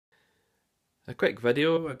A quick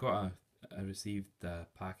video. I received a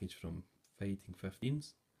package from Fighting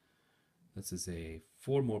 15s. This is a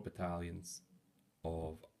 4 more battalions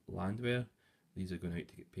of Landwehr. These are going out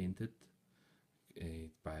to get painted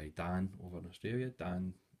by Dan over in Australia.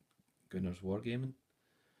 Dan Gunners Wargaming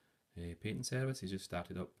painting service. He's just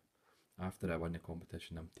started up. After I won the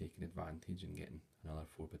competition, I'm taking advantage and getting another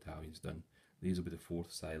 4 battalions done. These will be the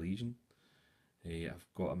 4th Silesian. I've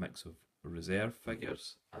got a mix of reserve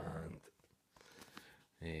figures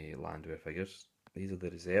and Landwehr figures. These are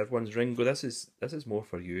the reserve ones. Ringo, this is more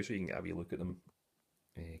for you, so you can get a wee look at them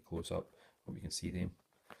close up. Hope you can see them.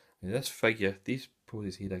 Now this figure, these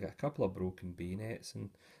poses here, I got a couple of broken bayonets, and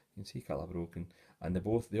you can see a couple of broken, and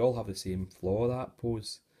they all have the same flaw, that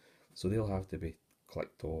pose, so they'll have to be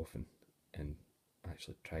clicked off and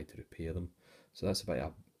actually try to repair them. So that's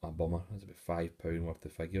about a bummer. That's about £5 worth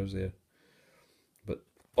of figures there. But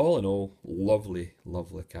all in all, lovely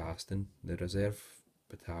casting. The reserve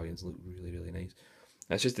battalions look really nice.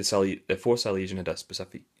 It's just the 4th Silesian had a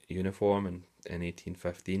specific uniform in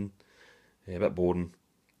 1815. A bit boring.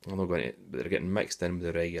 I'm not going to, but they're getting mixed in with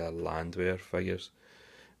the regular Landwehr figures.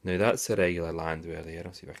 Now that's the regular Landwehr there.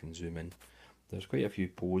 I'll see if I can zoom in. There's quite a few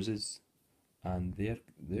poses, and they're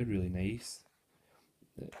really nice.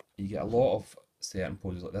 You get a lot of certain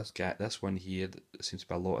poses like this. This one here, there seems to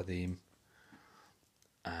be a lot of them,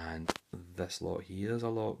 and this lot here, there's a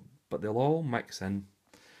lot, but they'll all mix in.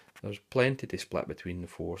 There's plenty to split between the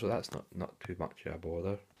 4, so that's not too much of a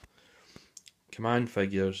bother. Command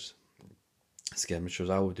figures,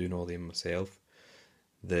 skirmishers, I will be doing all them myself.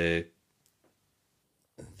 The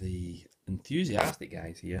enthusiastic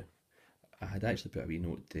guys here, I had actually put a wee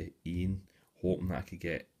note to Ian, hoping that I could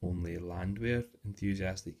get only Landwehr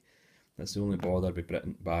enthusiastic. That's the only bother with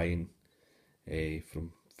buying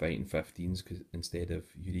from Fighting 15s instead of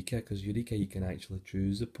Eureka, because Eureka you can actually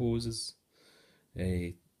choose the poses.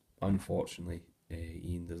 Unfortunately,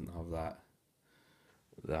 Ian doesn't have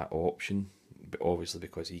that option, but obviously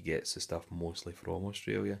because he gets the stuff mostly from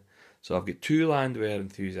Australia. So I've got 2 Landwehr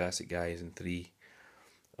enthusiastic guys and 3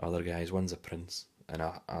 other guys. One's a prince, and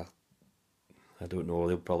I don't know,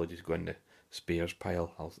 they'll probably just go in the spares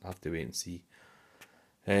pile. I'll have to wait and see.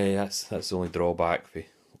 That's the only drawback for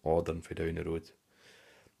ordering for down the road.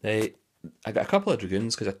 I got a couple of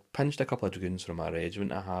dragoons, because I pinched a couple of dragoons from my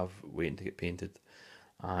regiment I have waiting to get painted,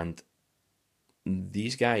 and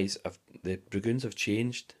these guys, the dragoons have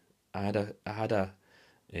changed. I had a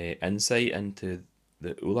insight into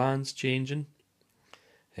the Uhlans changing.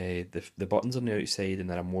 The buttons on the outside, and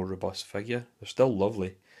they're a more robust figure. They're still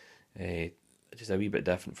lovely, just a wee bit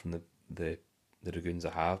different from the dragoons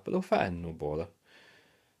I have, but they'll fit in, no bother.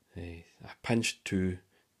 I pinched 2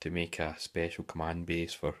 to make a special command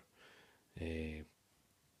base for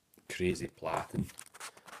Crazy Platin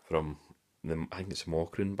from I think it's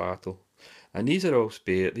Mokrin battle, and these are all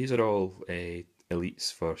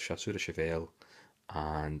elites for Chasseurs de Chevelle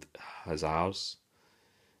and Hussars.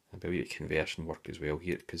 A bit of conversion work as well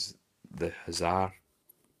here, because the Hussar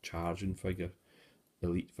charging figure,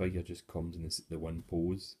 elite figure, just comes in the one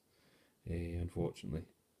pose, unfortunately,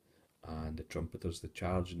 and the trumpeters, the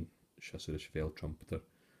charging Chasseurs de Chevelle trumpeter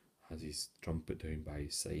has his trumpet down by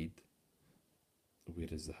his side,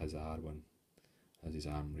 whereas the Hussar one has his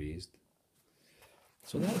arm raised.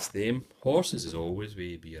 So that's them. Horses, as always,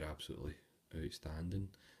 be absolutely outstanding.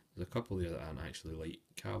 There's a couple there that aren't actually light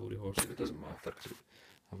cavalry horses, but it doesn't matter because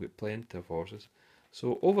I've got plenty of horses.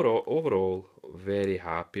 So overall, very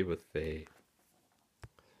happy with the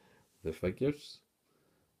figures,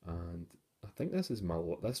 and I think this is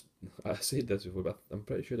I said this before, but I'm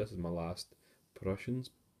pretty sure this is my last Prussians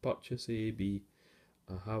purchase. AB.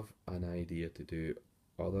 I have an idea to do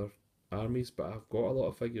other armies, but I've got a lot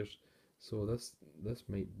of figures, so this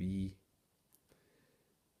might be.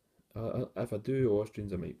 If I do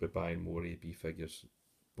Austrians, I might be buying more AB figures,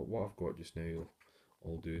 but what I've got just now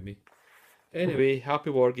will do me. Anyway, happy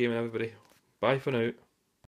wargaming, everybody. Bye for now.